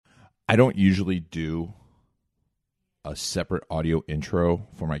I don't usually do a separate audio intro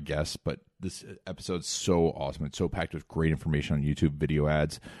for my guests, but this episode's so awesome. It's so packed with great information on YouTube video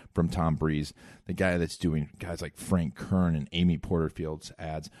ads from Tom Breeze, the guy that's doing guys like Frank Kern and Amy Porterfield's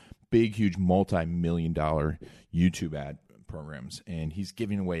ads, big, huge, multi-million-dollar YouTube ad programs, and he's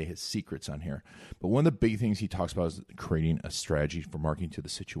giving away his secrets on here. But one of the big things he talks about is creating a strategy for marketing to the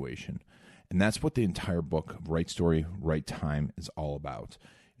situation. And that's what the entire book of Right Story, Right Time is all about,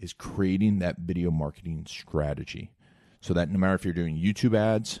 is creating that video marketing strategy. So that no matter if you're doing YouTube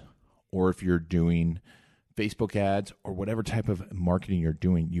ads or if you're doing Facebook ads or whatever type of marketing you're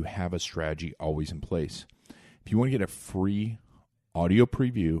doing, you have a strategy always in place. If you want to get a free audio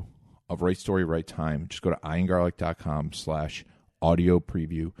preview of Right Story, Right Time, just go to iangarlic.com/audio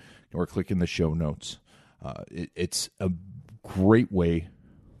preview or click in the show notes. It's a great way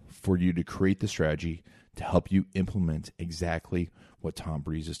for you to create the strategy to help you implement exactly what Tom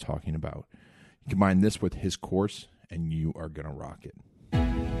Breeze is talking about. You combine this with his course, and you are going to rock it.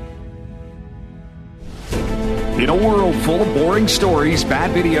 In a world full of boring stories,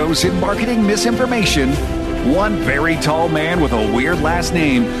 bad videos, and marketing misinformation, one very tall man with a weird last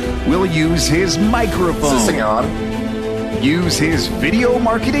name will use his microphone, Is this thing on? use his video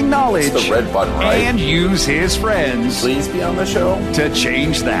marketing knowledge, It's the red button, right? and use his friends Please be on the show. to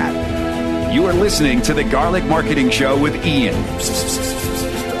change that. You are listening to the Garlic Marketing Show with Ian.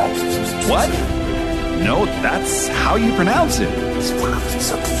 What? No, that's how you pronounce it.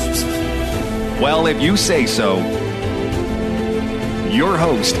 Well, if you say so, your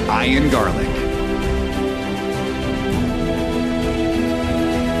host, Ian Garlic.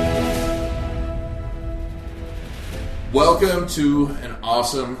 Welcome to an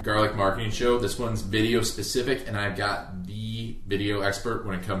awesome Garlic Marketing Show. This one's video specific, and I've got the video expert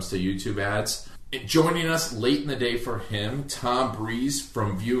when it comes to YouTube ads. Joining us late in the day for him, Tom Breeze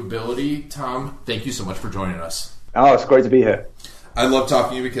from Viewability. Tom, thank you so much for joining us. Oh, it's great to be here. I love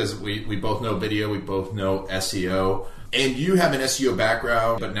talking to you because we both know video, we both know SEO, and you have an SEO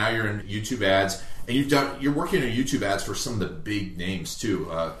background, but now you're in YouTube ads, and you're working on YouTube ads for some of the big names too.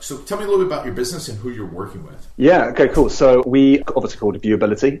 So tell me a little bit about your business and who you're working with. Yeah, okay, cool. So we obviously called it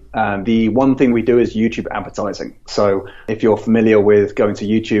Viewability. The one thing we do is YouTube advertising. So if you're familiar with going to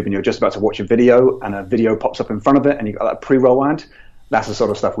YouTube and you're just about to watch a video and a video pops up in front of it and you've got that pre-roll ad, that's the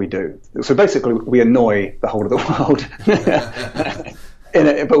sort of stuff we do. So basically, we annoy the whole of the world.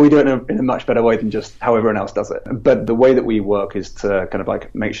 But we do it in a much better way than just how everyone else does it. But the way that we work is to kind of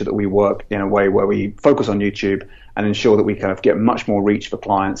like make sure that we work in a way where we focus on YouTube and ensure that we kind of get much more reach for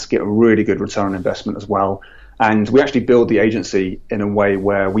clients, get a really good return on investment as well. And we actually build the agency in a way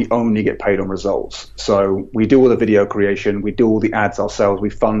where we only get paid on results. So we do all the video creation, we do all the ads ourselves, we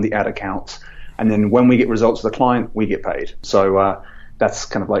fund the ad accounts. And then when we get results for the client, we get paid. So that's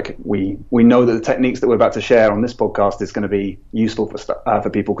kind of like we know that the techniques that we're about to share on this podcast is going to be useful for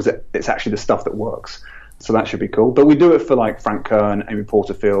people because it's actually the stuff that works. So that should be cool. But we do it for like Frank Kern, Amy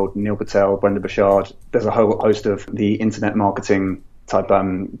Porterfield, Neil Patel, Brenda Burchard. There's a whole host of the internet marketing type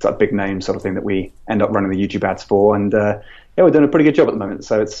big name sort of thing that we end up running the YouTube ads for. And yeah, we're doing a pretty good job at the moment.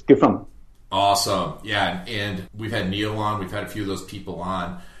 So it's good fun. Awesome. Yeah. And we've had Neil on. We've had a few of those people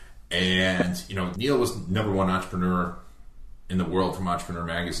on. And, Neil was number one entrepreneur in the world from Entrepreneur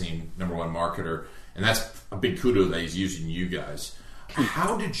Magazine, number one marketer. And that's a big kudo that he's using you guys.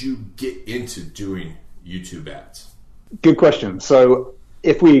 How did you get into doing YouTube ads? Good question. So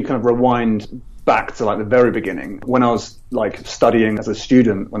if we kind of rewind back to like the very beginning, when I was like studying as a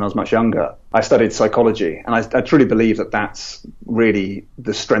student when I was much younger, I studied psychology, and I truly believe that that's really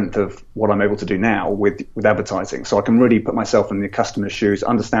the strength of what I'm able to do now with advertising. So I can really put myself in the customer's shoes,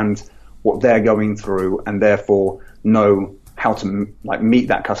 understand what they're going through, and therefore know how to like meet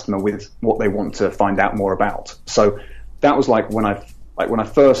that customer with what they want to find out more about. So that was like when I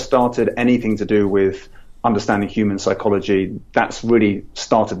first started anything to do with understanding human psychology. That's really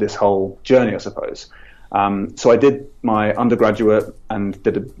started this whole journey, I suppose. So I did my undergraduate and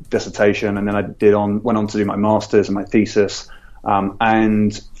did a dissertation, and then went on to do my master's and my thesis.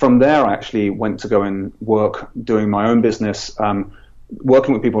 And from there, I actually went to go and work doing my own business,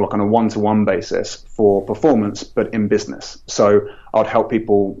 working with people like on a one-to-one basis for performance, but in business. So I'd help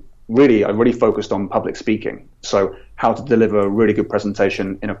people. I really focused on public speaking. So how to deliver a really good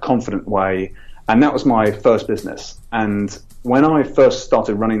presentation in a confident way. And that was my first business. And when I first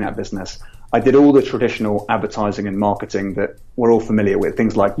started running that business, I did all the traditional advertising and marketing that we're all familiar with,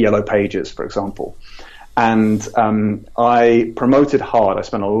 things like Yellow Pages, for example. And I promoted hard. I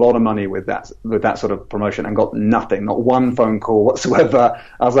spent a lot of money with that sort of promotion and got nothing, not one phone call whatsoever.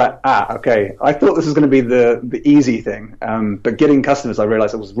 I was like, okay. I thought this was going to be the easy thing. But getting customers, I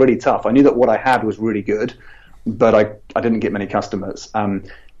realized it was really tough. I knew that what I had was really good, but I didn't get many customers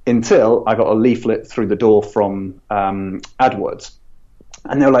until I got a leaflet through the door from AdWords.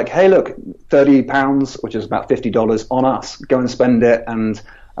 And they were like, hey, look, £30, which is about $50 on us. Go and spend it. And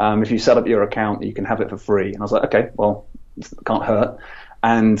if you set up your account, you can have it for free. And I was like, okay, well, can't hurt.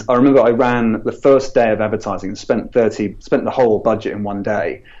 And I remember I ran the first day of advertising and spent the whole budget in one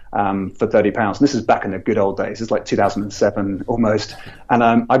day for £30. And this is back in the good old days. It's like 2007 almost. And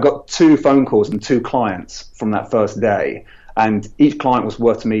I got 2 phone calls and 2 clients from that first day. And each client was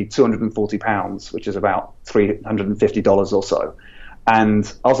worth to me £240, which is about $350 or so.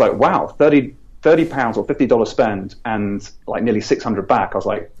 And I was like, wow, £30 or $50 spend and like nearly 600 back. I was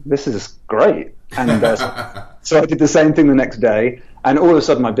like, this is great. And so I did the same thing the next day, and all of a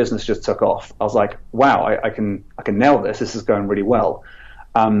sudden my business just took off. I was like, wow, I can nail this. This is going really well.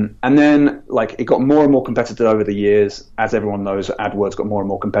 And then like it got more and more competitive over the years. As everyone knows, AdWords got more and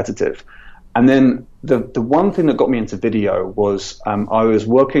more competitive. And then the one thing that got me into video was I was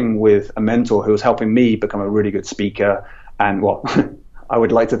working with a mentor who was helping me become a really good speaker. And I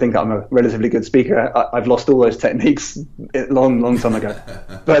would like to think I'm a relatively good speaker. I've lost all those techniques long time ago.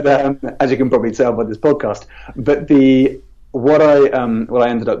 But as you can probably tell by this podcast, but what I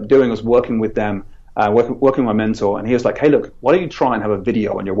ended up doing was working with them, working with my mentor, and he was like, hey, look, why don't you try and have a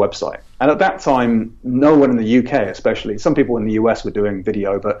video on your website? And at that time, no one in the UK, especially, some people in the US were doing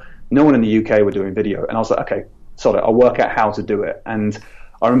video, but no one in the UK were doing video. And I was like, okay, sorry, I'll work out how to do it. And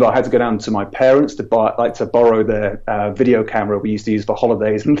I remember I had to go down to my parents to borrow their video camera we used to use for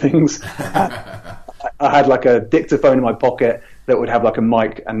holidays and things. I had like a dictaphone in my pocket that would have like a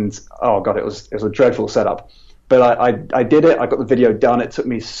mic, and oh god, it was a dreadful setup. But I did it. I got the video done. It took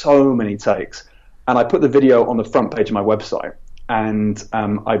me so many takes, and I put the video on the front page of my website. And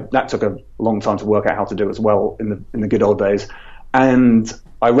that took a long time to work out how to do as well in the good old days. And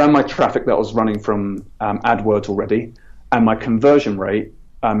I ran my traffic that was running from AdWords already, and my conversion rate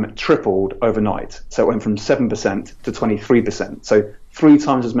tripled overnight. So it went from 7% to 23%. So 3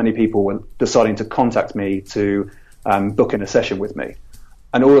 times as many people were deciding to contact me to book in a session with me.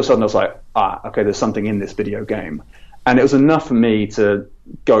 And all of a sudden I was like, okay, there's something in this video game. And it was enough for me to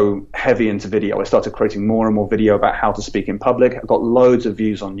go heavy into video. I started creating more and more video about how to speak in public. I got loads of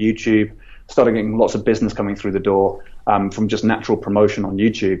views on YouTube, started getting lots of business coming through the door from just natural promotion on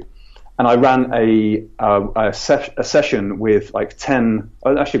YouTube. And I ran a session with like 10,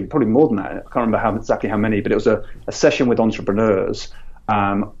 actually probably more than that. I can't remember exactly how many, but it was a session with entrepreneurs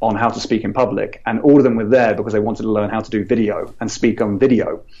on how to speak in public. And all of them were there because they wanted to learn how to do video and speak on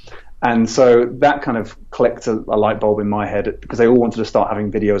video. And so that kind of clicked a light bulb in my head because they all wanted to start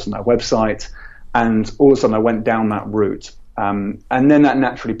having videos on their website. And all of a sudden I went down that route. And then that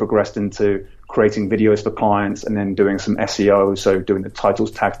naturally progressed into creating videos for clients and then doing some SEO, so doing the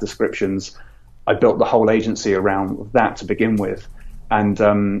titles, tags, descriptions. I built the whole agency around that to begin with. And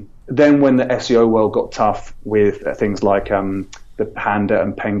then when the SEO world got tough with things like the Panda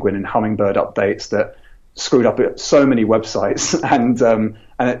and Penguin and Hummingbird updates that screwed up so many websites, and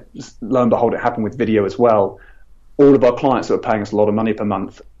it, lo and behold, it happened with video as well. All of our clients that were paying us a lot of money per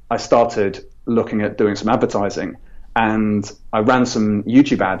month, I started looking at doing some advertising. And I ran some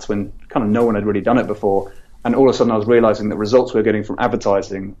YouTube ads when kind of no one had really done it before. And all of a sudden I was realizing the results we were getting from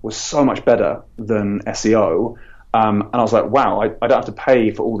advertising was so much better than SEO. And I was like, wow, I don't have to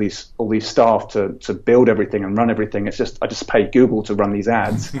pay for all these staff to build everything and run everything. It's just, I just pay Google to run these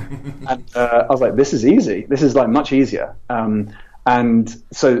ads. And I was like, this is easy. This is like much easier. And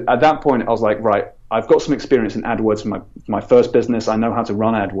so at that point I was like, right, I've got some experience in AdWords from my first business. I know how to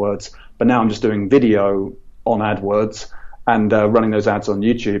run AdWords, but now I'm just doing video on AdWords and running those ads on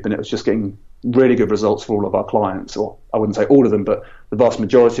YouTube, and it was just getting really good results for all of our clients. Or I wouldn't say all of them, but the vast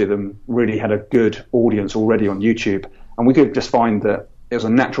majority of them really had a good audience already on YouTube, and we could just find that it was a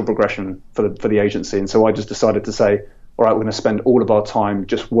natural progression for the agency. And so I just decided to say, all right, we're going to spend all of our time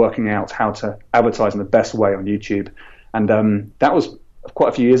just working out how to advertise in the best way on YouTube. And that was quite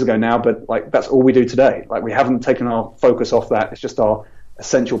a few years ago now, but like that's all we do today. Like we haven't taken our focus off that. It's just our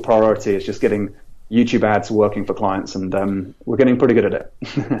essential priority is just getting YouTube ads working for clients, and we're getting pretty good at it.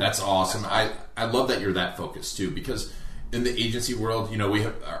 That's awesome. I love that you're that focused too, because in the agency world, you know, we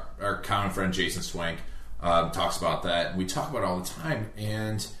have our common friend Jason Swank talks about that, and we talk about it all the time.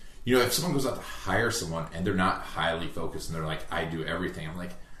 And you know, if someone goes out to hire someone and they're not highly focused and they're like, I do everything, I'm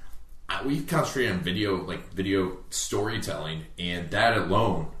like, we concentrate on video storytelling, and that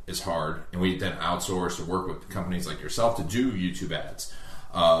alone is hard. And we then outsource or work with companies like yourself to do YouTube ads,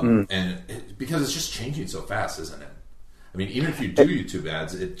 because it's just changing so fast, isn't it? I mean, even if you do YouTube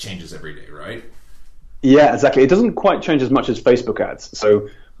ads, it changes every day, right? Yeah, exactly. It doesn't quite change as much as Facebook ads. So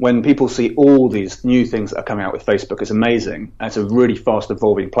when people see all these new things that are coming out with Facebook, it's amazing. And it's a really fast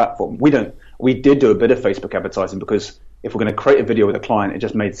evolving platform. We did do a bit of Facebook advertising because if we're going to create a video with a client, it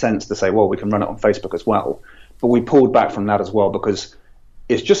just made sense to say, well, we can run it on Facebook as well. But we pulled back from that as well because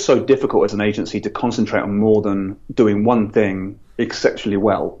it's just so difficult as an agency to concentrate on more than doing one thing exceptionally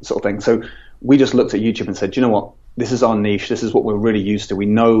well, sort of thing. So we just looked at YouTube and said, you know what? This is our niche. This is what we're really used to. We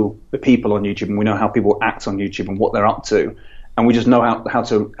know the people on YouTube and we know how people act on YouTube and what they're up to. And we just know how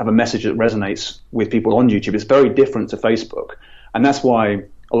to have a message that resonates with people on YouTube. It's very different to Facebook. And that's why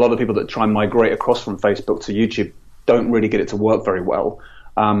a lot of people that try and migrate across from Facebook to YouTube don't really get it to work very well.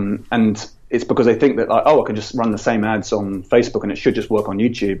 And it's because they think that, like, I can just run the same ads on Facebook and it should just work on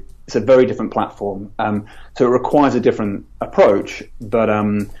YouTube. It's a very different platform. So it requires a different approach. But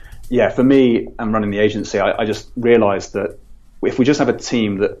for me, I'm running the agency. I just realized that if we just have a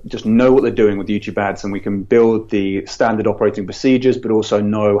team that just know what they're doing with YouTube ads and we can build the standard operating procedures, but also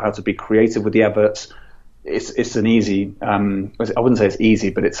know how to be creative with the adverts, it's an easy, I wouldn't say it's easy,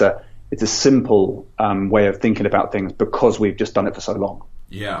 but it's a simple way of thinking about things because we've just done it for so long.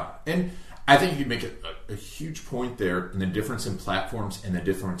 Yeah. And I think you make a huge point there in the difference in platforms and the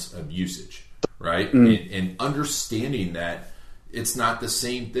difference of usage, right? And understanding that it's not the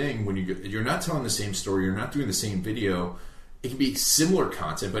same thing when you're not telling the same story, you're not doing the same video. It can be similar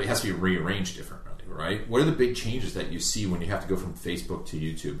content, but it has to be rearranged differently, right? What are the big changes that you see when you have to go from Facebook to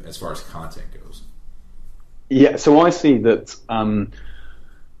YouTube as far as content goes? Yeah, so I see that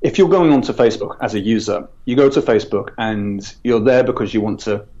if you're going onto Facebook as a user, you go to Facebook and you're there because you want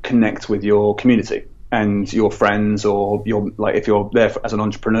to connect with your community and your friends, or if you're there as an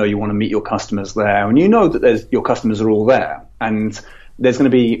entrepreneur, you want to meet your customers there, and you know that your customers are all there, and there's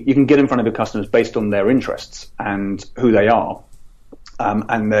going to be, you can get in front of your customers based on their interests and who they are,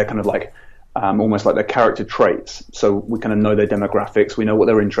 and they're kind of like almost like their character traits. So we kind of know their demographics, we know what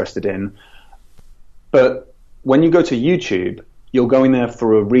they're interested in. But when you go to YouTube, you're going there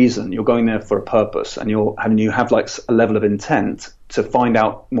for a reason, you're going there for a purpose, and you have like a level of intent to find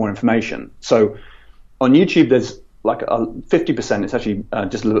out more information. So on YouTube, there's like 50%, it's actually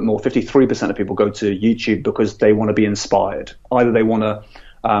just a little bit more, 53% of people go to YouTube because they want to be inspired. Either they want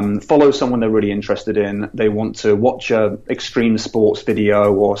to follow someone they're really interested in, they want to watch a extreme sports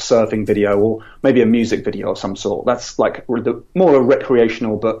video or surfing video, or maybe a music video of some sort. That's like more a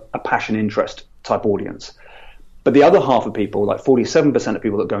recreational but a passion interest type audience. But the other half of people, like 47% of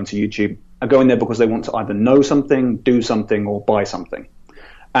people that go into YouTube, are going there because they want to either know something, do something, or buy something.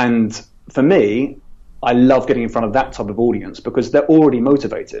 And for me, I love getting in front of that type of audience because they're already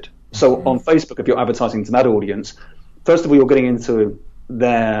motivated. So on Facebook, if you're advertising to that audience, first of all, you're getting into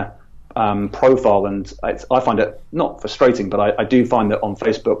their profile, and I find it not frustrating, but I do find that on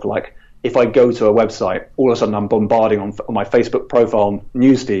Facebook, like if I go to a website, all of a sudden I'm bombarding on my Facebook profile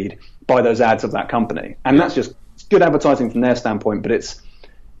newsfeed by those ads of that company, and that's just good advertising from their standpoint. But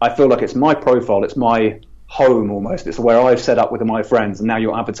I feel like it's my profile, it's my home almost. It's where I've set up with my friends, and now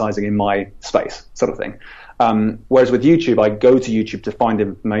you're advertising in my space, sort of thing. Whereas with YouTube, I go to YouTube to find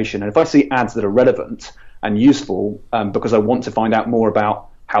information, and if I see ads that are relevant and useful, because I want to find out more about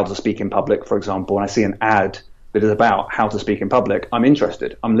how to speak in public, for example, and I see an ad that is about how to speak in public, I'm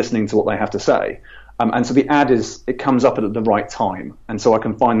interested. I'm listening to what they have to say. And so the ad it comes up at the right time. And so I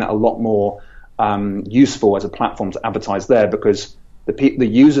can find that a lot more useful as a platform to advertise there, because the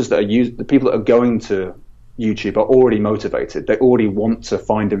users the people that are going to YouTube are already motivated. They already want to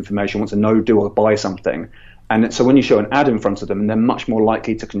find information, want to know, do, or buy something. And so when you show an ad in front of them, they're much more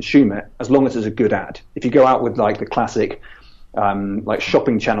likely to consume it, as long as it's a good ad. If you go out with like the classic like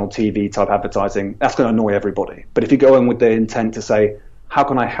shopping channel TV type advertising, that's going to annoy everybody. But if you go in with the intent to say, how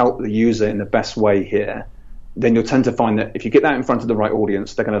can I help the user in the best way here, then you'll tend to find that if you get that in front of the right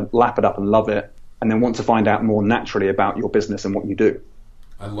audience, they're going to lap it up and love it, and then want to find out more naturally about your business and what you do.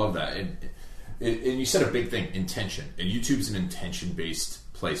 I love that. And you said a big thing, intention. And YouTube's an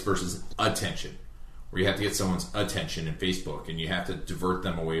intention-based place versus attention, where you have to get someone's attention in Facebook, and you have to divert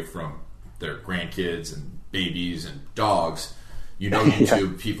them away from their grandkids and babies and dogs.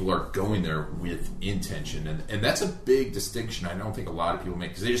 YouTube people are going there with intention, and that's a big distinction I don't think a lot of people make,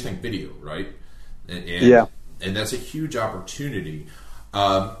 because they just think video, right? And that's a huge opportunity.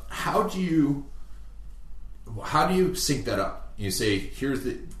 How do you sync that up? You say,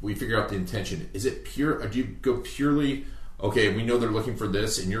 we figure out the intention. Is it pure? Or do you go purely, okay, we know they're looking for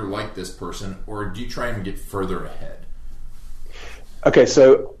this and you're like this person, or do you try and get further ahead? Okay,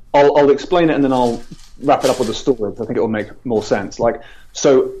 so I'll explain it and then I'll wrap it up with a story. I think it will make more sense.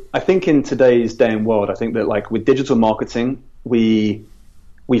 So I think in today's day and world, I think that like with digital marketing, we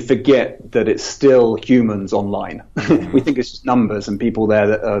forget that it's still humans online. We think it's just numbers and people there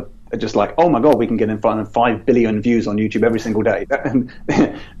that are just like, oh my God, we can get in front of 5 billion views on YouTube every single day. And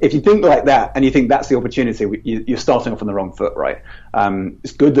if you think like that and you think that's the opportunity, you're starting off on the wrong foot, right?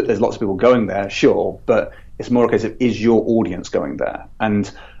 It's good that there's lots of people going there, sure, but it's more a case of, is your audience going there?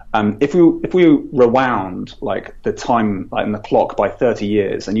 And if we rewound like the time, like in the clock by 30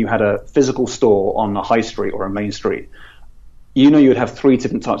 years, and you had a physical store on a high street or a main street, you would have 3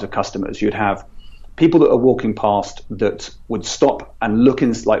 different types of customers. You'd have people that are walking past that would stop and look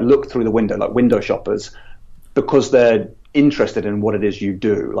through the window, like window shoppers, because they're interested in what it is you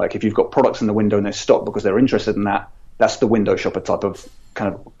do. Like if you've got products in the window and they stop because they're interested in that, that's the window shopper type of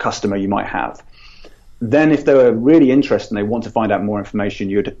kind of customer you might have. Then if they were really interested and they want to find out more information,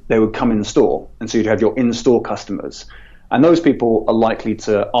 they would come in store. And so you'd have your in-store customers. And those people are likely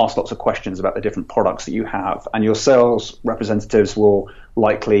to ask lots of questions about the different products that you have. And your sales representatives will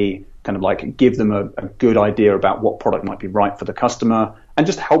likely kind of like give them a good idea about what product might be right for the customer and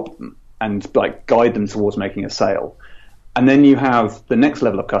just help them and like guide them towards making a sale. And then you have the next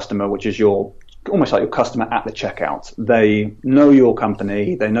level of customer, which is almost like your customer at the checkout. They know your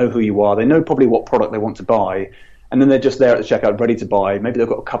company, they know who you are, they know probably what product they want to buy. And then they're just there at the checkout ready to buy. Maybe they've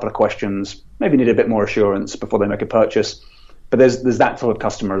got a couple of questions, maybe need a bit more assurance before they make a purchase. But there's that sort of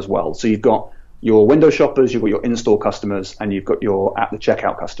customer as well. So you've got your window shoppers, you've got your in-store customers, and you've got your at the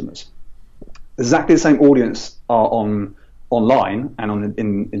checkout customers. Exactly the same audience are online and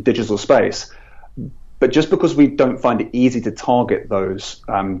in digital space. But just because we don't find it easy to target those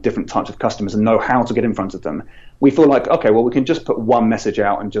different types of customers and know how to get in front of them, we feel like, okay, well, we can just put one message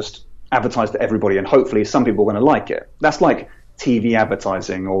out and just advertise to everybody, and hopefully some people are going to like it. That's like TV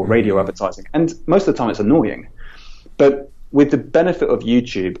advertising or radio advertising, and most of the time it's annoying. But with the benefit of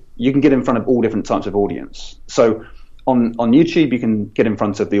YouTube, you can get in front of all different types of audience. So on YouTube, you can get in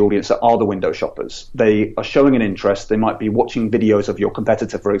front of the audience that are the window shoppers. They are showing an interest. They might be watching videos of your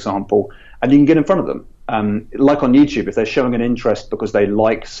competitor, for example, and you can get in front of them. Like on YouTube, if they're showing an interest because they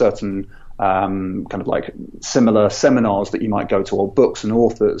like certain kind of like similar seminars that you might go to, or books and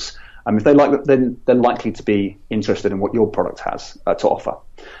authors, if they like that, then they're likely to be interested in what your product has to offer.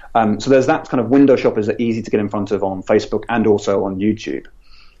 So there's that kind of window shoppers that are easy to get in front of on Facebook and also on YouTube.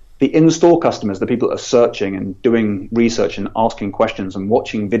 The in-store customers, the people that are searching and doing research and asking questions and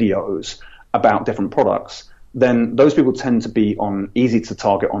watching videos about different products, then those people tend to be easy to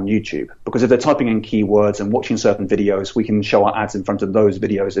target on YouTube, because if they're typing in keywords and watching certain videos, we can show our ads in front of those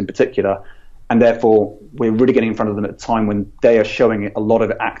videos in particular. And therefore, we're really getting in front of them at a time when they are showing a lot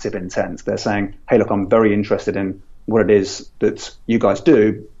of active intent. They're saying, hey, look, I'm very interested in what it is that you guys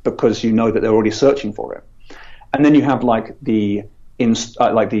do, because you know that they're already searching for it. And then you have like the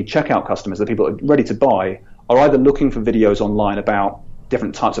checkout customers, the people that are ready to buy, are either looking for videos online about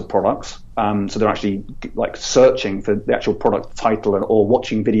different types of products. So they're actually like searching for the actual product title, or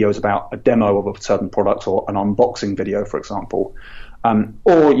watching videos about a demo of a certain product or an unboxing video, for example.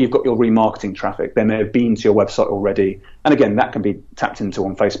 Or you've got your remarketing traffic. They may have been to your website already. And again, that can be tapped into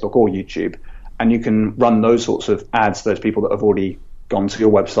on Facebook or YouTube. And you can run those sorts of ads to those people that have already gone to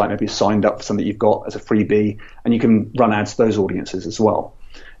your website, maybe signed up for something you've got as a freebie, and you can run ads to those audiences as well.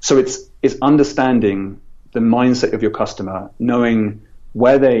 So it's understanding the mindset of your customer, knowing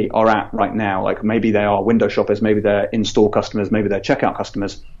where they are at right now. Like maybe they are window shoppers, maybe they're in-store customers, maybe they're checkout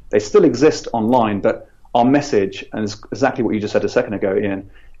customers. They still exist online, but our message, and it's exactly what you just said a second ago,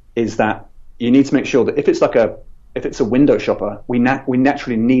 Ian, is that you need to make sure that if it's a window shopper, we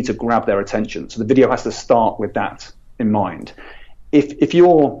naturally need to grab their attention. So the video has to start with that in mind. If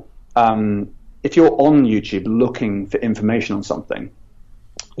you're on YouTube looking for information on something,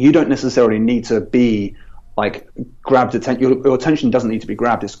 you don't necessarily need to be like grabbed attention. Your attention doesn't need to be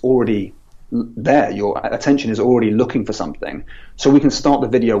grabbed. It's already there. Your attention is already looking for something. So we can start the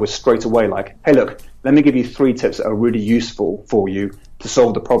video with straight away like, hey, look, let me give you 3 tips that are really useful for you to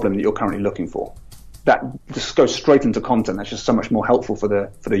solve the problem that you're currently looking for. That just goes straight into content. That's just so much more helpful for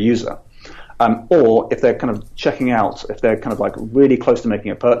the user. Or if they're kind of checking out, if they're kind of like really close to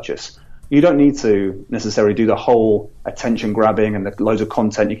making a purchase, you don't need to necessarily do the whole attention grabbing and the loads of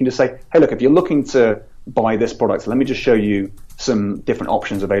content. You can just say, hey, look, if you're looking to buy this product, let me just show you some different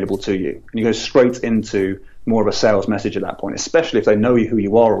options available to you. And you go straight into more of a sales message at that point, especially if they know who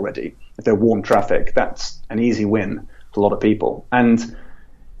you are already. If they're warm traffic, that's an easy win for a lot of people. And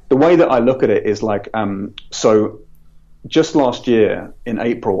the way that I look at it is like, so just last year in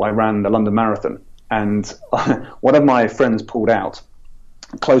April, I ran the London Marathon, and one of my friends pulled out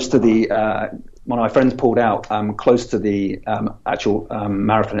close to the actual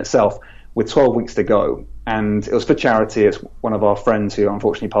marathon itself with 12 weeks to go. And it was for charity. It's one of our friends who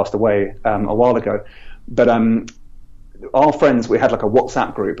unfortunately passed away a while ago. But our friends, we had like a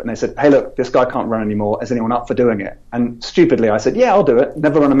WhatsApp group, and they said, hey, look, this guy can't run anymore. Is anyone up for doing it? And stupidly, I said, yeah, I'll do it.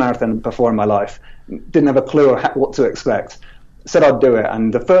 Never run a marathon before in my life. Didn't have a clue what to expect. Said I'd do it.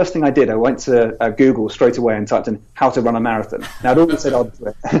 And the first thing I did, I went to Google straight away and typed in how to run a marathon. Now, I'd always said I'd do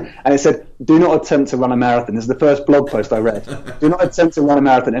it. And it said, do not attempt to run a marathon. This is the first blog post I read. Do not attempt to run a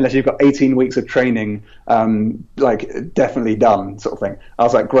marathon unless you've got 18 weeks of training, like definitely done sort of thing. I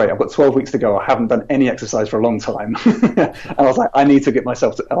was like, great, I've got 12 weeks to go. I haven't done any exercise for a long time. And I was like, I need to get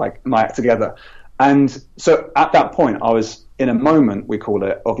myself my act together. And so at that point, I was in a moment, we call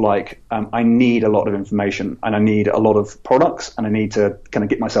it, of like, I need a lot of information and I need a lot of products and I need to kind of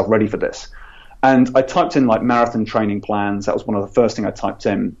get myself ready for this. And I typed in like marathon training plans. That was one of the first thing I typed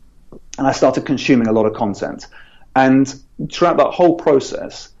in. And I started consuming a lot of content. And throughout that whole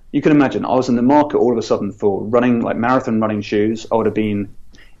process, you can imagine I was in the market all of a sudden for running, like marathon running shoes. I would have been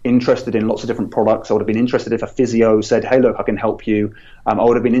interested in lots of different products. I would have been interested if a physio said, hey, look, I can help you. I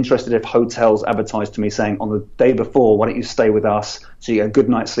would have been interested if hotels advertised to me saying on the day before, why don't you stay with us so you get a good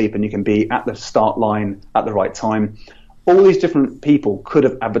night's sleep and you can be at the start line at the right time. All these different people could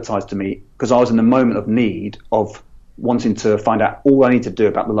have advertised to me because I was in the moment of need of wanting to find out all I need to do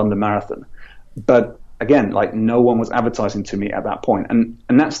about the London Marathon. But again, like no one was advertising to me at that point. And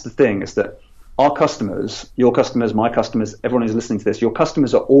that's the thing, is that our customers, your customers, my customers, everyone who's listening to this, your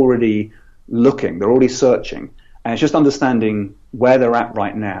customers are already looking, they're already searching. And it's just understanding where they're at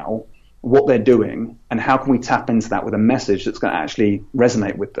right now, what they're doing, and how can we tap into that with a message that's going to actually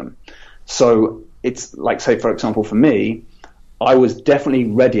resonate with them. So it's like, say, for example, for me, I was definitely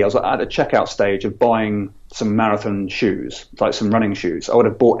ready. I was at a checkout stage of buying some marathon shoes, like some running shoes. I would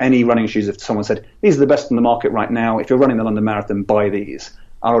have bought any running shoes if someone said, these are the best in the market right now. If you're running the London Marathon, buy these.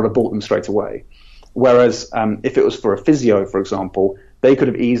 I would have bought them straight away. Whereas if it was for a physio, for example, they could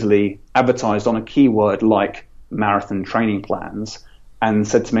have easily advertised on a keyword like marathon training plans and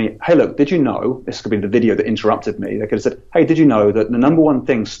said to me, hey, look, did you know, this could be the video that interrupted me, they could have said, hey, did you know that the number one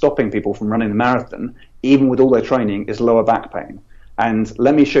thing stopping people from running the marathon, even with all their training, is lower back pain? And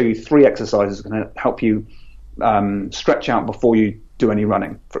let me show you 3 exercises that are going to help you stretch out before you do any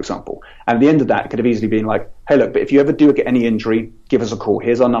running, for example. And at the end of that, it could have easily been like, hey, look, but if you ever do get any injury, give us a call.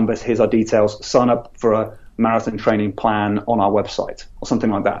 Here's our numbers, here's our details, sign up for a marathon training plan on our website or something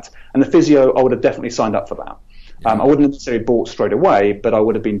like that. And the physio, I would have definitely signed up for that. I wouldn't have necessarily bought straight away, but I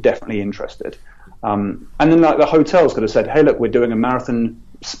would have been definitely interested. And then like the hotels could have said, hey, look, we're doing a marathon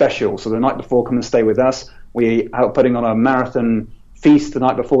special. So the night before, come and stay with us. We are putting on a marathon feast the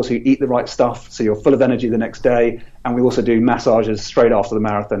night before, so you eat the right stuff, so you're full of energy the next day. And we also do massages straight after the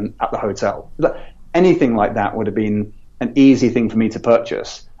marathon at the hotel. Anything like that would have been an easy thing for me to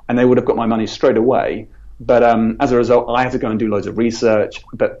purchase, and they would have got my money straight away. But as a result, I had to go and do loads of research.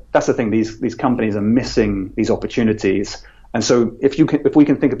 But that's the thing; these companies are missing these opportunities. And so, if we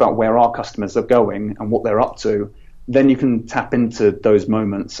can think about where our customers are going and what they're up to, then you can tap into those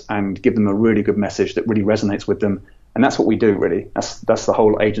moments and give them a really good message that really resonates with them. And that's what we do, really. That's the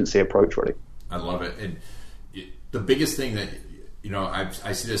whole agency approach, really. I love it. And the biggest thing that,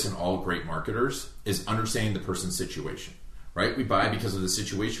 I see this in all great marketers is understanding the person's situation, right? We buy because of the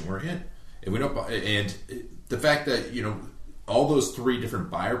situation we're in. And we don't buy, and the fact that, all those 3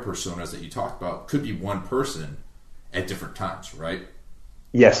 different buyer personas that you talked about could be one person at different times, right?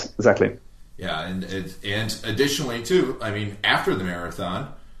 Yes, exactly. Yeah. And additionally too, I mean, after the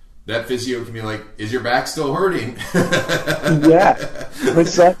marathon, that physio can be like, is your back still hurting? Yeah,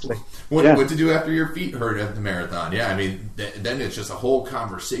 exactly. What to do after your feet hurt at the marathon? Yeah, I mean, then it's just a whole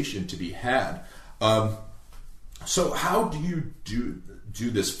conversation to be had. So how do you do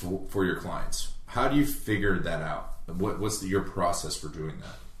this for your clients? How do you figure that out? What's your process for doing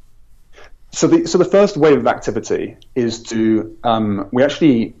that? So the first wave of activity is to we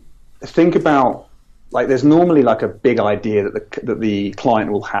actually think about, like, there's normally like a big idea that the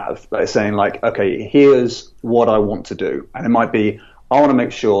client will have that is saying like, okay, here's what I want to do. And it might be, I want to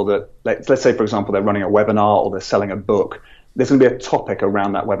make sure that, let's say, for example, they're running a webinar or they're selling a book. There's going to be a topic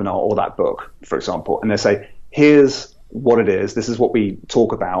around that webinar or that book, for example. And they say, here's what it is. This is what we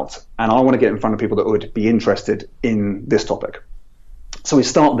talk about. And I want to get in front of people that would be interested in this topic. So we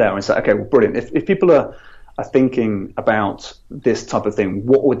start there and say, okay, well, brilliant. If people are thinking about this type of thing,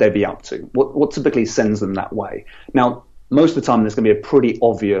 what would they be up to? What typically sends them that way? Now, most of the time, there's going to be a pretty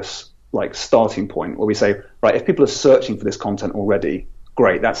obvious like starting point where we say, right, if people are searching for this content already,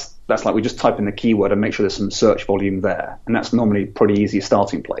 great. That's like we just type in the keyword and make sure there's some search volume there, and that's normally a pretty easy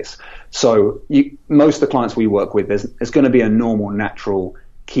starting place. So most of the clients we work with, there's going to be a normal, natural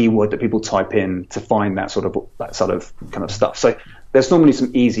keyword that people type in to find that sort of kind of stuff. So there's normally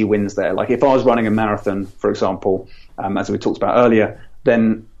some easy wins there. Like if I was running a marathon, for example, as we talked about earlier,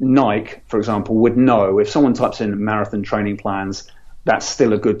 then Nike, for example, would know if someone types in marathon training plans, that's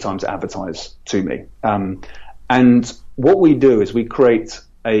still a good time to advertise to me. And what we do is we create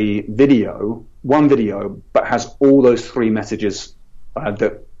one video, but has all those three messages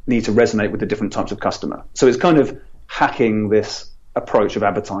that need to resonate with the different types of customer. So it's kind of hacking this approach of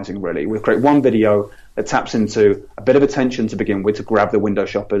advertising, really. We create one video that taps into a bit of attention to begin with to grab the window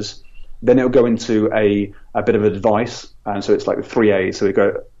shoppers. Then it'll go into a bit of advice. And so it's like the 3 A's. So we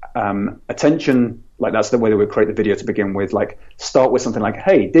go attention, like that's the way that we create the video to begin with. Like start with something like,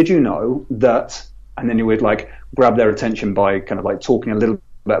 hey, did you know that? And then you would like grab their attention by kind of like talking a little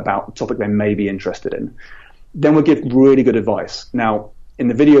bit about the topic they may be interested in. Then we'll give really good advice. Now, in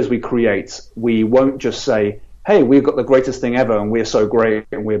the videos we create, we won't just say, hey, we've got the greatest thing ever and we're so great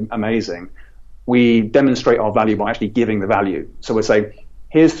and we're amazing. We demonstrate our value by actually giving the value. So we'll say,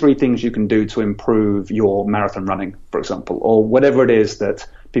 here's 3 things you can do to improve your marathon running, for example, or whatever it is that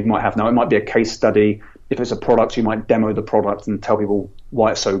people might have. Now, it might be a case study. If it's a product, you might demo the product and tell people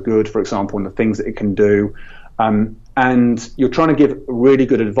why it's so good, for example, and the things that it can do. And you're trying to give really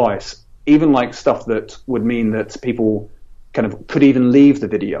good advice, even like stuff that would mean that people kind of could even leave the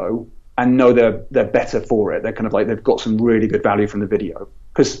video and know they're better for it. They're kind of like they've got some really good value from the video.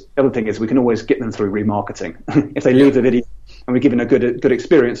 Because the other thing is we can always get them through remarketing. If they leave the video and we give them a good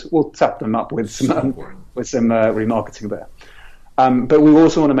experience, we'll tap them up with some remarketing there. But we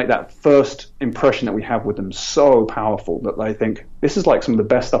also want to make that first impression that we have with them so powerful that they think this is like some of the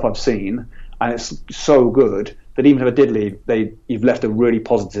best stuff I've seen, and it's so good that even if I did leave, you've left a really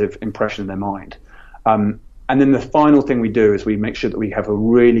positive impression in their mind. And then the final thing we do is we make sure that we have a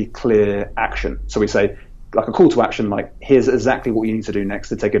really clear action. So we say like a call to action, like here's exactly what you need to do next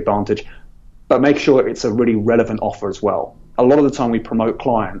to take advantage, but make sure it's a really relevant offer as well. A lot of the time we promote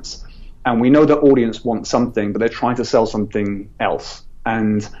clients and we know the audience wants something, but they're trying to sell something else.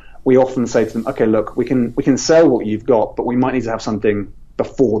 And we often say to them, okay, look, we can sell what you've got, but we might need to have something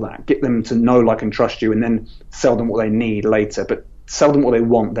before that. Get them to know, like, and trust you, and then sell them what they need later. But sell them what they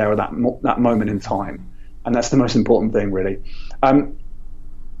want there at that moment in time. And that's the most important thing, really.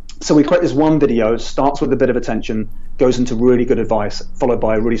 So we create this one video, starts with a bit of attention, goes into really good advice, followed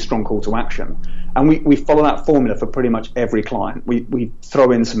by a really strong call to action. And we follow that formula for pretty much every client. We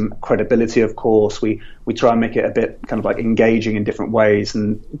throw in some credibility, of course. We try and make it a bit kind of like engaging in different ways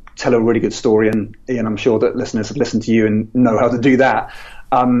and tell a really good story. And Ian, I'm sure that listeners have listened to you and know how to do that.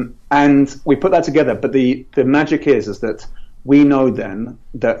 And we put that together. But the magic is that we know then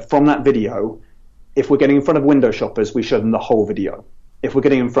that from that video, if we're getting in front of window shoppers, we show them the whole video. If we're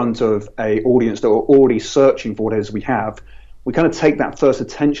getting in front of a audience that are already searching for what it is we have, we kind of take that first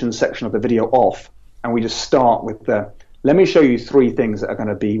attention section of the video off and we just start with let me show you 3 things that are going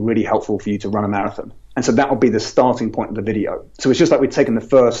to be really helpful for you to run a marathon. And so that will be the starting point of the video. So it's just like we've taken the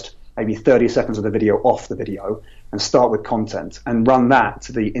first maybe 30 seconds of the video off the video and start with content and run that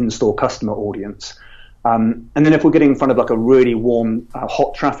to the in-store customer audience. And then if we're getting in front of like a really warm,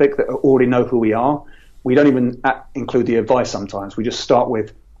 hot traffic that already know who we are, we don't even include the advice sometimes. We just start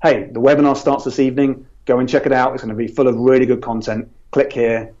with, hey, the webinar starts this evening. Go and check it out. It's going to be full of really good content. Click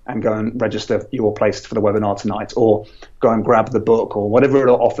here and go and register your place for the webinar tonight, or go and grab the book, or whatever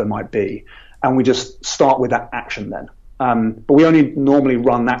the offer might be. And we just start with that action then. But we only normally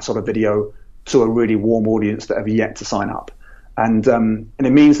run that sort of video to a really warm audience that have yet to sign up. And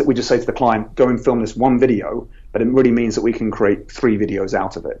it means that we just say to the client, go and film this one video, but it really means that we can create 3 videos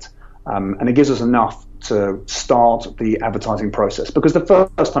out of it. And it gives us enough to start the advertising process, because the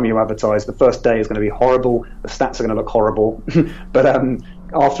first time you advertise, the first day is going to be horrible. The stats are going to look horrible. But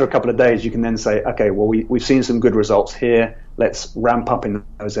after a couple of days, you can then say, okay, well, we've seen some good results here. Let's ramp up in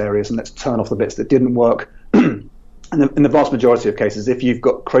those areas and let's turn off the bits that didn't work. And in the vast majority of cases, if you've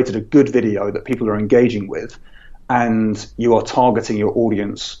created a good video that people are engaging with and you are targeting your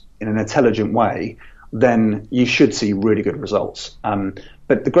audience in an intelligent way, then you should see really good results.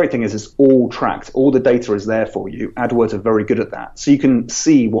 But the great thing is it's all tracked. All the data is there for you. AdWords are very good at that. So you can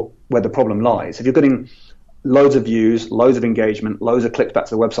see where the problem lies. If you're getting loads of views, loads of engagement, loads of clicks back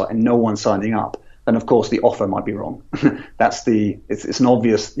to the website and no one's signing up, then of course the offer might be wrong. It's an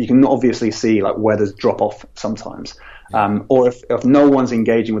obvious, you can obviously see like where there's drop off sometimes. Or if no one's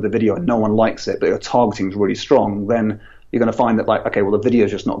engaging with the video and no one likes it, but your targeting is really strong, then you're going to find that like, okay, well, the video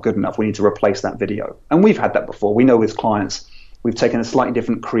is just not good enough. We need to replace that video. And we've had that before. We know with clients, we've taken a slightly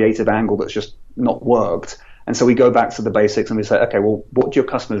different creative angle that's just not worked. And so we go back to the basics and we say, okay, well, what do your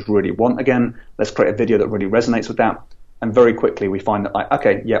customers really want again? Let's create a video that really resonates with that. And very quickly we find that like,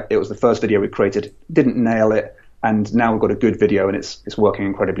 okay, yeah, it was the first video we created, didn't nail it. And now we've got a good video and it's working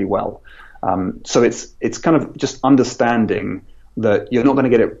incredibly well. So it's kind of just understanding that you're not going to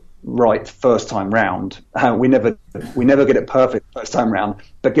get it right first time round. We never get it perfect first time round,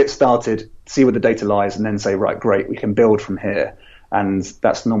 but get started, see where the data lies, and then say, right, great, we can build from here. And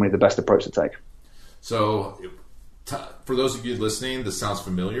that's normally the best approach to take. So for those of you listening, this sounds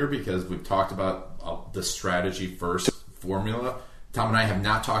familiar because we've talked about the strategy first formula. Tom and I have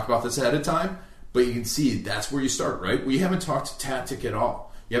not talked about this ahead of time, but you can see that's where you start, right? We haven't talked tactic at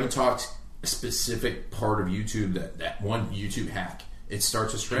all. You haven't talked a specific part of YouTube, that one YouTube hack. It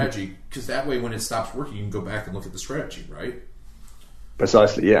starts with strategy because that way when it stops working, you can go back and look at the strategy, right?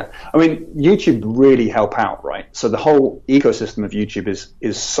 Precisely, yeah. I mean, YouTube really help out, right? So the whole ecosystem of YouTube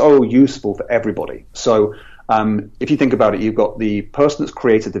is so useful for everybody. So if you think about it, you've got the person that's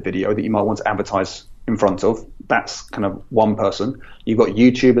created the video that you might want to advertise in front of. That's kind of one person. You've got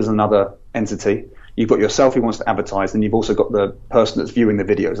YouTube as another entity. You've got yourself who wants to advertise, and you've also got the person that's viewing the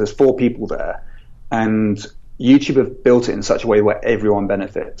videos. There's 4 people there. And YouTube have built it in such a way where everyone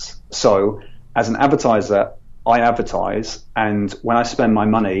benefits. So as an advertiser, I advertise, and when I spend my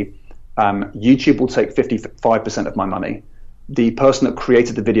money, YouTube will take 55% of my money. The person that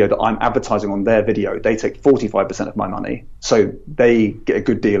created the video that I'm advertising on their video, they take 45% of my money. So they get a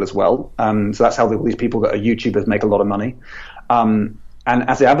good deal as well. So that's how these people that are YouTubers make a lot of money. And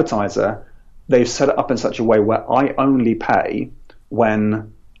as the advertiser, they've set it up in such a way where I only pay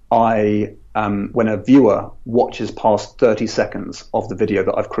when a viewer watches past 30 seconds of the video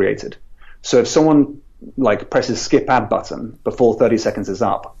that I've created. So if someone like presses skip ad button before 30 seconds is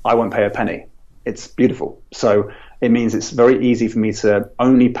up, I won't pay a penny. It's beautiful. So it means it's very easy for me to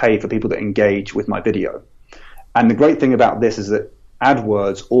only pay for people that engage with my video. And the great thing about this is that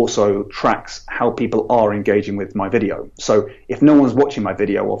AdWords also tracks how people are engaging with my video. So if no one's watching my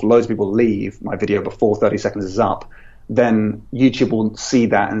video, or if loads of people leave my video before 30 seconds is up, then YouTube will see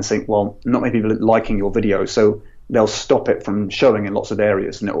that and think, well, not many people are liking your video, so they'll stop it from showing in lots of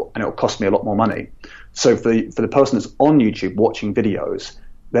areas, and it'll cost me a lot more money. So for the person that's on YouTube watching videos,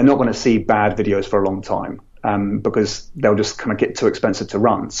 they're not going to see bad videos for a long time because they'll just kind of get too expensive to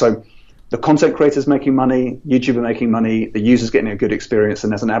run. So the content creator's making money, YouTube are making money, the user's getting a good experience,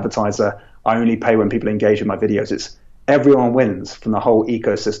 and as an advertiser, I only pay when people engage with my videos. It's everyone wins from the whole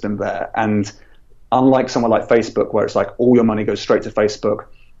ecosystem there. And unlike somewhere like Facebook, where it's like all your money goes straight to Facebook,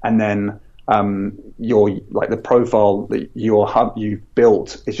 and then the profile that you've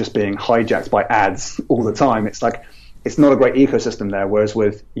built is just being hijacked by ads all the time. It's like it's not a great ecosystem there. Whereas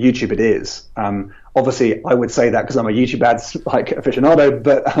with YouTube, it is. Obviously, I would say that because I'm a YouTube ads aficionado,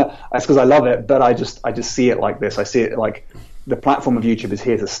 but that's because I love it. But I just see it like this. I see it like the platform of YouTube is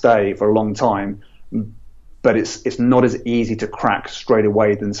here to stay for a long time. But it's not as easy to crack straight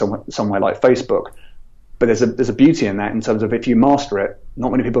away than somewhere like Facebook. But there's a beauty in that in terms of if you master it,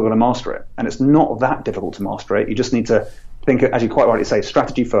 not many people are going to master it. And it's not that difficult to master it. You just need to think, as you quite rightly say,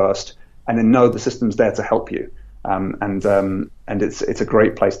 strategy first, and then know the system's there to help you. And it's a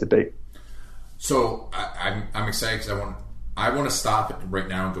great place to be. So I'm excited because I want to stop right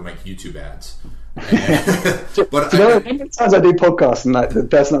now and go make YouTube ads. But how many times I do podcasts and like the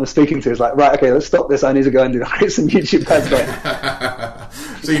person I'm speaking to is like, right, okay, let's stop this. I need to go and do some YouTube ads.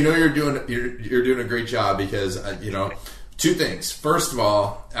 So you're doing a great job because 2 things. First of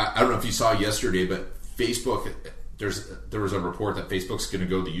all, I don't know if you saw yesterday, but Facebook there was a report that Facebook's going to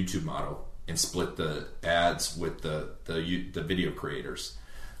go the YouTube model and split the ads with the video creators.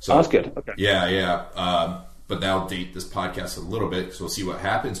 So that's good. Okay. Yeah. But that'll date this podcast a little bit because we'll see what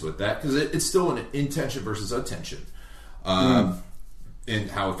happens with that because it's still an intention versus attention and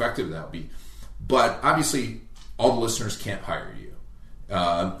how effective that'll be. But obviously, all the listeners can't hire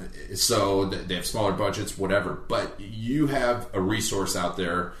you. So they have smaller budgets, whatever. But you have a resource out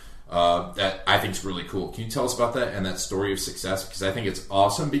there that I think is really cool. Can you tell us about that and that story of success? Because I think it's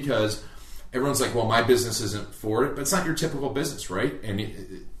awesome because everyone's like, well, my business isn't for it. But it's not your typical business, right?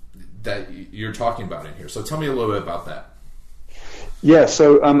 And that you're talking about in here. So tell me a little bit about that. Yeah,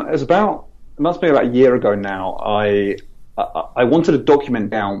 so it must be about a year ago now, I wanted to document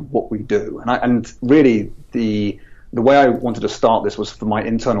down what we do. And really the the way I wanted to start this was for my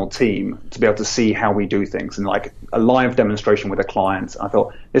internal team to be able to see how we do things and like a live demonstration with a client. I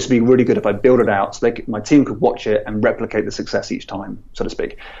thought this would be really good if I build it out so my team could watch it and replicate the success each time, so to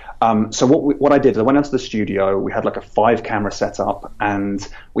speak. So what I did is I went into the studio. We had like a 5-camera setup, and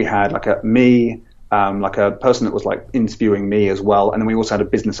we had like like a person that was like interviewing me as well, and then we also had a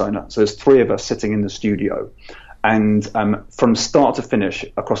business owner. So there's 3 of us sitting in the studio, and from start to finish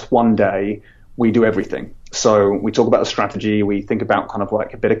across one day, we do everything. So we talk about the strategy, we think about kind of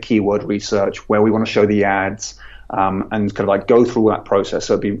like a bit of keyword research, where we want to show the ads, and kind of like go through that process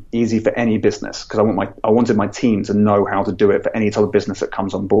so it'd be easy for any business, because I wanted my team to know how to do it for any type of business that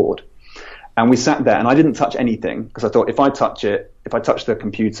comes on board. And we sat there, and I didn't touch anything, because I thought if I touch the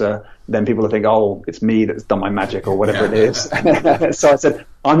computer, then people will think, oh, it's me that's done my magic or whatever it is. So I said,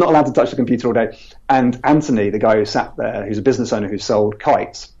 I'm not allowed to touch the computer all day. And Anthony, the guy who sat there, who's a business owner who sold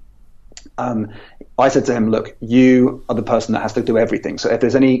kites, I said to him, look, you are the person that has to do everything. So if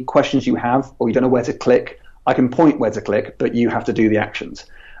there's any questions you have or you don't know where to click, I can point where to click, but you have to do the actions.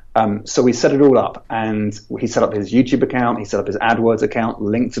 So we set it all up, and he set up his YouTube account, he set up his AdWords account,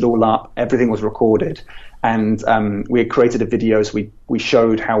 linked it all up, everything was recorded, and we had created a video, so we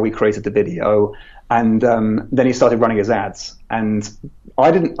showed how we created the video, and then he started running his ads. And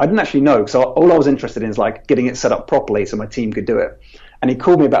I didn't actually know, so all I was interested in is like getting it set up properly so my team could do it. And he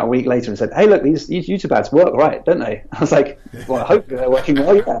called me about a week later and said, hey, look, these YouTube ads work, right, don't they? I was like, well, I hope they're working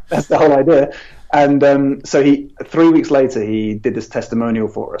well. Yeah, that's the whole idea. And so 3 weeks later, he did this testimonial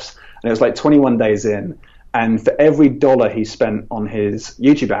for us. And it was like 21 days in. And for every $1 he spent on his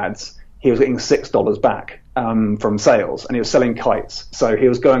YouTube ads, he was getting $6 back from sales. And he was selling kites. So he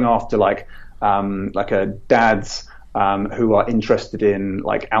was going after like a dads who are interested in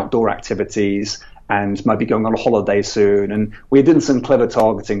like outdoor activities and might be going on a holiday soon. And we did some clever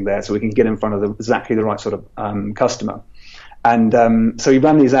targeting there so we can get in front of exactly the right sort of customer. And so he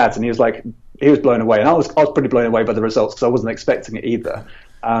ran these ads, and he was blown away. And I was pretty blown away by the results, because I wasn't expecting it either.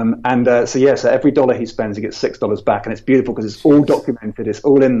 So every $1 he spends, he gets $6 back. And it's beautiful because it's all documented, it's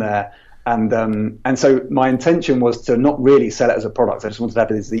all in there. And so my intention was to not really sell it as a product. I just wanted to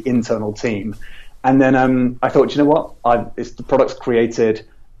have it as the internal team. And then I thought, you know what? The product's created.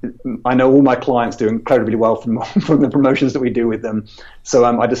 I know all my clients do incredibly well from the promotions that we do with them. So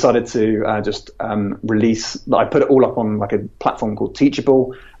I decided to just release. I put it all up on like a platform called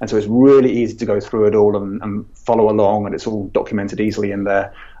Teachable, and so it's really easy to go through it all and follow along, and it's all documented easily in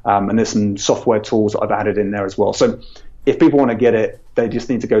there. And there's some software tools that I've added in there as well. So if people want to get it, they just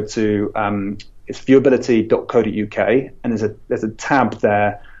need to go to it's viewability.co.uk, and there's a tab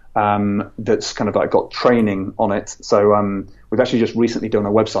there that's kind of like got training on it. So we've actually just recently done a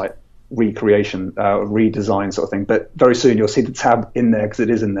website recreation, redesign sort of thing. But very soon you'll see the tab in there, because it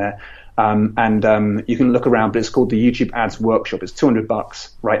is in there. And you can look around, but it's called the YouTube Ads Workshop. It's $200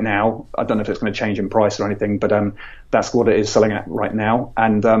 right now. I don't know if it's going to change in price or anything, but that's what it is selling at right now.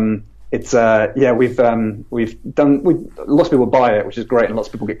 And it's we've done lots of people buy it, which is great, and lots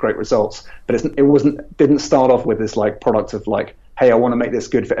of people get great results. But it didn't start off with this like product of like, hey, I want to make this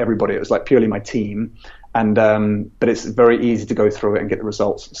good for everybody. It was like purely my team, and but it's very easy to go through it and get the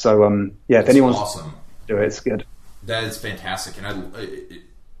results. So if anyone's awesome, do it, it's good. That is fantastic, and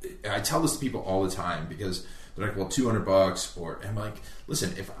I tell this to people all the time, because they're like, well, $200, or I'm like,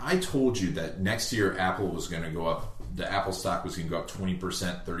 listen, if I told you that next year Apple was going to go up, the Apple stock was going to go up 20%,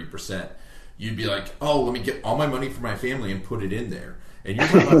 30%, you'd be like, oh, let me get all my money for my family and put it in there. And you're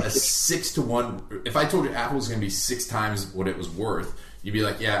talking about a 6-to-1. If I told you Apple was going to be 6 times what it was worth, you'd be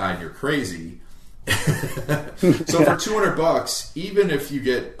like, yeah, you're crazy. So for $200, even if you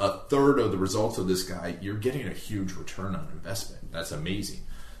get a third of the results of this guy, you're getting a huge return on investment. That's amazing.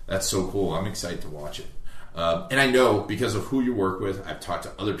 That's so cool. I'm excited to watch it. And I know, because of who you work with, I've talked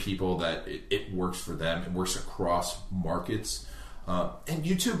to other people that it works for them. It works across markets. And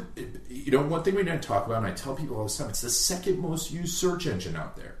YouTube, one thing we didn't talk about, and I tell people all the time, it's the second most used search engine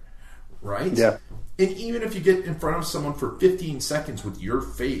out there, right? Yeah. And even if you get in front of someone for 15 seconds with your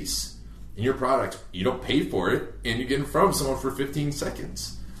face and your product, you don't pay for it, and you get in front of someone for 15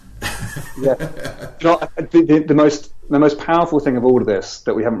 seconds. Yeah. The most powerful thing of all of this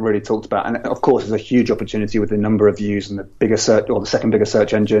that we haven't really talked about, and of course there's a huge opportunity with the number of views and the biggest search, or the second biggest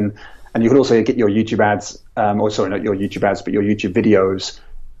search engine, and you can also get your YouTube ads, not your YouTube ads, but your YouTube videos,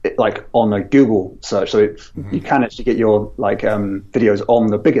 like on a Google search. So you can actually get your videos on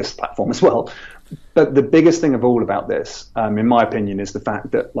the biggest platform as well. But the biggest thing of all about this, in my opinion, is the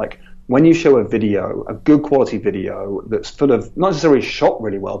fact that when you show a video, a good quality video that's full of, not necessarily shot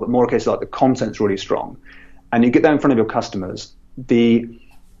really well, but more a case of the content's really strong, and you get that in front of your customers, the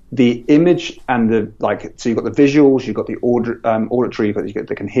the image and so you've got the visuals, you've got the auditory,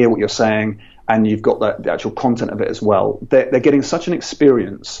 they can hear what you're saying, and you've got the actual content of it as well. They're getting such an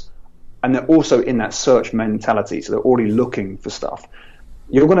experience, and they're also in that search mentality, so they're already looking for stuff.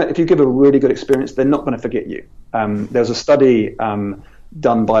 If you give a really good experience, they're not going to forget you. There's a study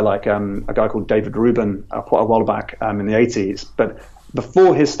done by a guy called David Rubin quite a while back in the 80s, but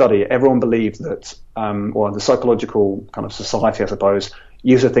before his study, everyone believed that, or the psychological kind of society, I suppose,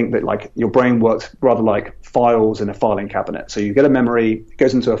 used to think that your brain works rather like files in a filing cabinet. So you get a memory, it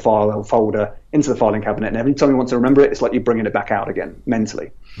goes into a file, a folder, into the filing cabinet, and every time you want to remember it, it's like you're bringing it back out again mentally.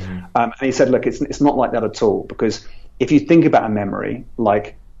 Mm-hmm. And he said, look, it's not like that at all, because if you think about a memory,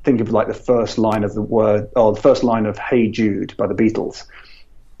 think of the first line of the word, or the first line of Hey Jude by the Beatles.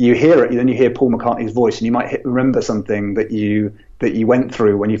 You hear it, then you hear Paul McCartney's voice, and you might remember something that you went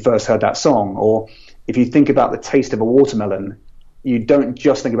through when you first heard that song. Or if you think about the taste of a watermelon, you don't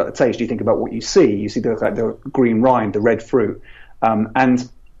just think about the taste, you think about what you see. You see the green rind, the red fruit. And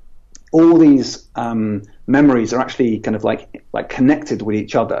all these memories are actually kind of like connected with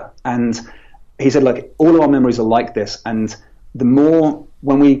each other. And he said, all of our memories are like this. And the more,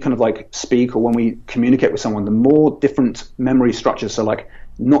 when we kind of speak or when we communicate with someone, the more different memory structures, so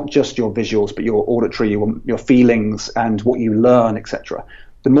not just your visuals, but your auditory, your feelings and what you learn, etc.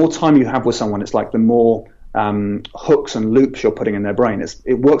 The more time you have with someone, it's the more hooks and loops you're putting in their brain.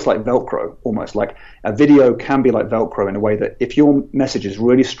 It works like Velcro, almost. Like a video can be like Velcro in a way that if your message is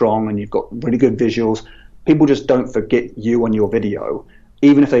really strong and you've got really good visuals, people just don't forget you on your video.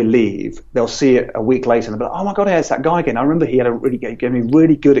 Even if they leave, they'll see it a week later and they'll be like, oh my God, yeah, it's that guy again. I remember he gave me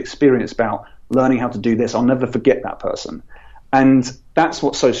really good experience about learning how to do this. I'll never forget that person. And that's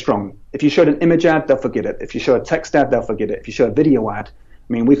what's so strong. If you showed an image ad, they'll forget it. If you show a text ad, they'll forget it. If you show a video ad,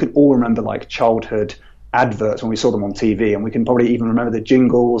 we can all remember childhood adverts when we saw them on TV, and we can probably even remember the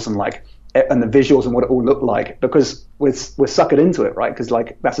jingles and the visuals and what it all looked like, because we're suckered into it, right? Because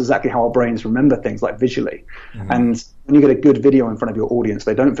that's exactly how our brains remember things, visually. Mm-hmm. And when you get a good video in front of your audience,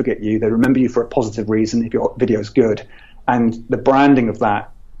 they don't forget you. They remember you for a positive reason if your video is good. And the branding of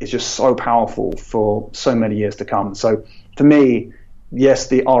that is just so powerful for so many years to come. So for me, yes,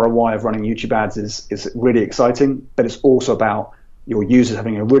 the ROI of running YouTube ads is really exciting, but it's also about your users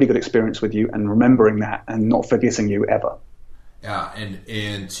having a really good experience with you and remembering that and not forgetting you ever. Yeah,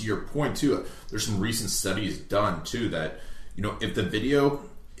 and to your point too, there's some recent studies done too that, if the video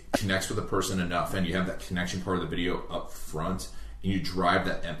connects with a person enough and you have that connection part of the video up front and you drive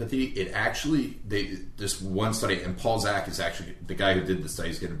that empathy, it actually, this one study, and Paul Zak is actually the guy who did the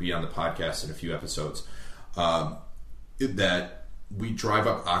study, is going to be on the podcast in a few episodes, that we drive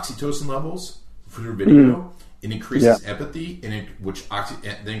up oxytocin levels through video. It increases empathy, and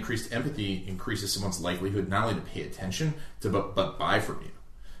the increased empathy increases someone's likelihood not only to pay attention but buy from you.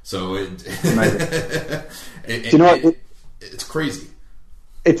 So it's crazy.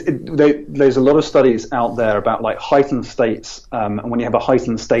 There's a lot of studies out there about heightened states, and when you have a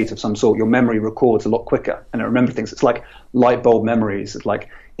heightened state of some sort, your memory records a lot quicker and it remembers things. It's like light bulb memories. It's like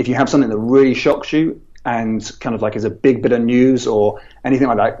if you have something that really shocks you and kind of is a big bit of news or anything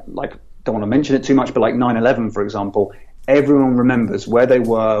like that, don't want to mention it too much, but 9/11, for example, everyone remembers where they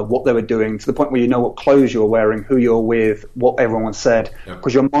were, what they were doing, to the point where you know what clothes you're wearing, who you're with, what everyone said,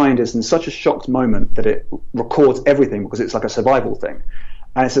 because your mind is in such a shocked moment that it records everything because it's like a survival thing.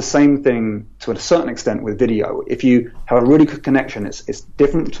 And it's the same thing to a certain extent with video. If you have a really good connection, it's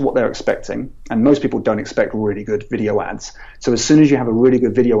different to what they're expecting, and most people don't expect really good video ads. So as soon as you have a really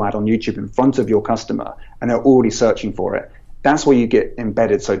good video ad on YouTube in front of your customer and they're already searching for it, that's where you get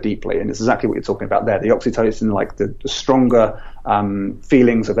embedded so deeply, and it's exactly what you're talking about there. The oxytocin, the stronger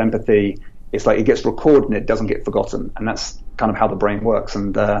feelings of empathy, it's it gets recorded and it doesn't get forgotten, and that's kind of how the brain works.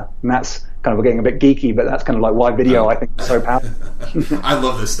 And that's kind of, we're getting a bit geeky, but that's kind of why video I think is so powerful. I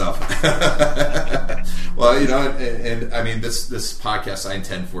love this stuff. Well, and this podcast I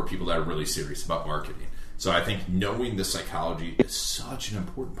intend for people that are really serious about marketing. So I think knowing the psychology is such an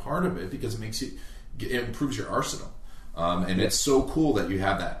important part of it because it improves your arsenal. And it's so cool that you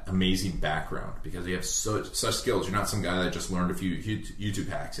have that amazing background because you have such skills. You're not some guy that just learned a few YouTube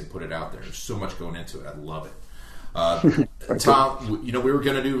hacks and put it out there. There's so much going into it. I love it. Tom, we were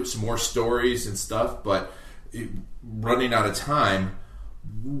going to do some more stories and stuff, but running out of time,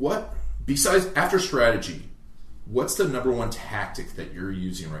 besides after strategy, what's the number one tactic that you're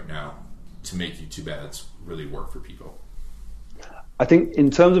using right now to make YouTube ads really work for people? I think in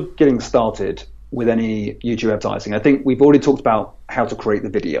terms of getting started with any YouTube advertising, I think we've already talked about how to create the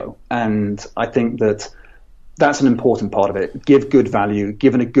video. And I think that's an important part of it. Give good value,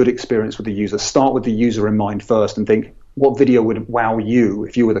 given a good experience with the user. Start with the user in mind first and think, what video would wow you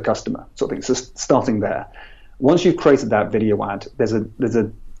if you were the customer, sort of thing. So starting there. Once you've created that video ad, there's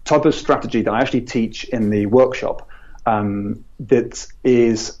a type of strategy that I actually teach in the workshop that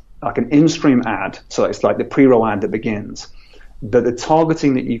is like an in-stream ad. So it's like the pre-roll ad that begins. But the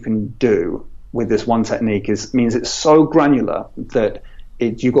targeting that you can do with this one technique means it's so granular that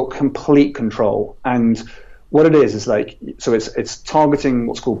you've got complete control. And what it is like, so it's targeting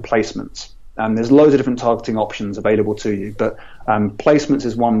what's called placements. There's loads of different targeting options available to you, but placements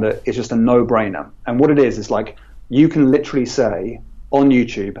is one that is just a no-brainer. And what it is like you can literally say on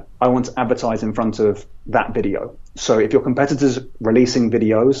YouTube, I want to advertise in front of that video. So if your competitor's releasing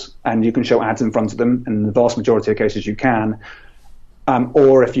videos and you can show ads in front of them, in the vast majority of cases you can,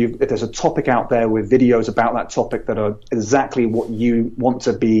 or if there's a topic out there with videos about that topic that are exactly what you want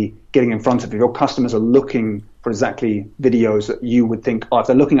to be getting in front of, if your customers are looking for exactly videos that you would think, if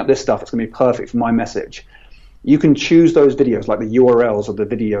they're looking at this stuff, it's going to be perfect for my message. You can choose those videos, like the URLs of the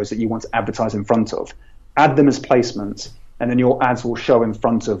videos that you want to advertise in front of, add them as placements, and then your ads will show in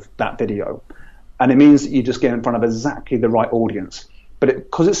front of that video. And it means that you just get in front of exactly the right audience. But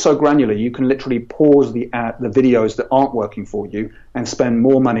because it's so granular, you can literally pause the videos that aren't working for you and spend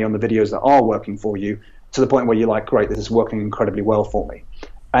more money on the videos that are working for you, to the point where you're like, great, this is working incredibly well for me.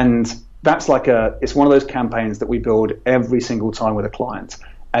 And that's it's one of those campaigns that we build every single time with a client.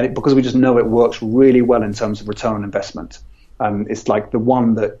 And because we just know it works really well in terms of return on investment. It's like the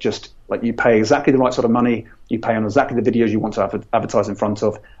one that just, like, you pay exactly the right sort of money, you pay on exactly the videos you want to advertise in front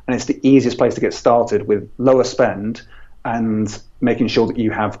of, and it's the easiest place to get started with lower spend and making sure that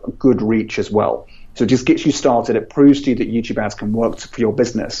you have a good reach as well. So it just gets you started. It proves to you that YouTube ads can work for your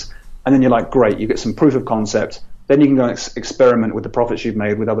business. And then you're like, great, you get some proof of concept. Then you can go and experiment with the profits you've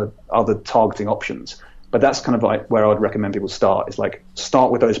made with other targeting options. But that's kind of like where I would recommend people start. It's like,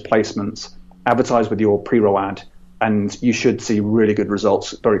 start with those placements, advertise with your pre-roll ad, and you should see really good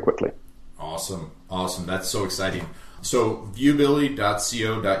results very quickly. Awesome. That's so exciting. So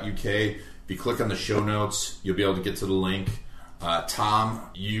viewability.co.uk. If you click on the show notes, you'll be able to get to the link. Tom,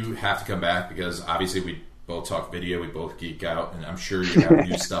 you have to come back because obviously we both talk video, we both geek out, and I'm sure you have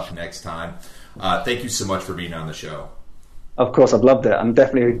new stuff next time. Thank you so much for being on the show. Of course, I've loved it. I'm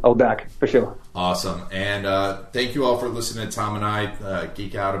definitely back for sure. Awesome. And thank you all for listening to Tom and I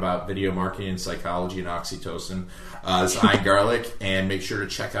geek out about video marketing, psychology, and oxytocin. It's Ian Garlic, and make sure to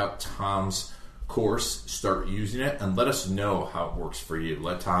check out Tom's course, start using it, and let us know how it works for you.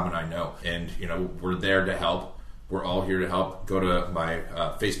 Let Tom and I know. And, we're there to help. We're all here to help. Go to my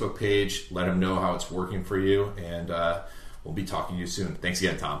Facebook page, let him know how it's working for you, and we'll be talking to you soon. Thanks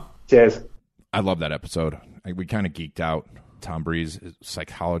again, Tom. Cheers. I love that episode. We kind of geeked out. Tom Breeze,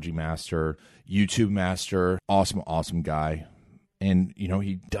 psychology master, YouTube master, awesome guy. And,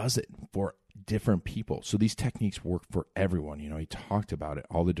 he does it for different people. So these techniques work for everyone. He talked about it,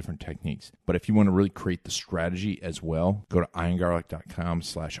 all the different techniques. But if you want to really create the strategy as well, go to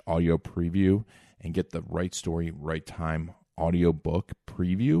iangarlic.com/audio preview and get the Right Story, Right Time audio book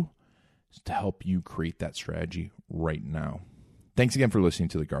preview to help you create that strategy right now. Thanks again for listening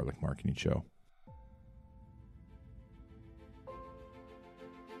to the Garlic Marketing Show.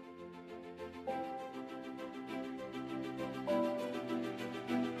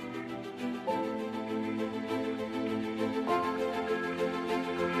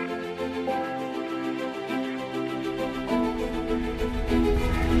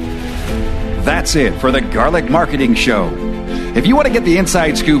 That's it for the Garlic Marketing Show. If you want to get the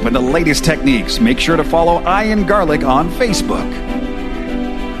inside scoop and the latest techniques, make sure to follow Ian Garlic on Facebook.